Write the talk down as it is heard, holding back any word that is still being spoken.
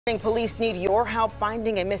Police need your help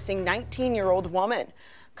finding a missing 19-year-old woman.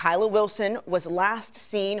 Kyla Wilson was last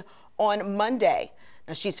seen on Monday.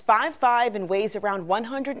 Now, she's 5'5" and weighs around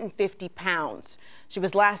 150 pounds. She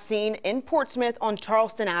was last seen in Portsmouth on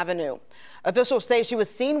Charleston Avenue. Officials say she was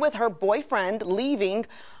seen with her boyfriend leaving,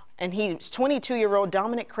 and he's 22-year-old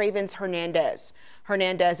Dominic Cravens Hernandez.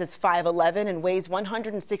 Hernandez is 5'11" and weighs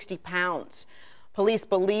 160 pounds. Police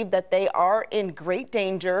believe that they are in great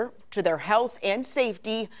danger to their health and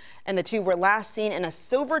safety, and the two were last seen in a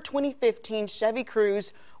silver 2015 Chevy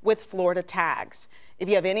Cruze with Florida tags. If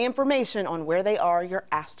you have any information on where they are, you're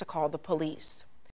asked to call the police.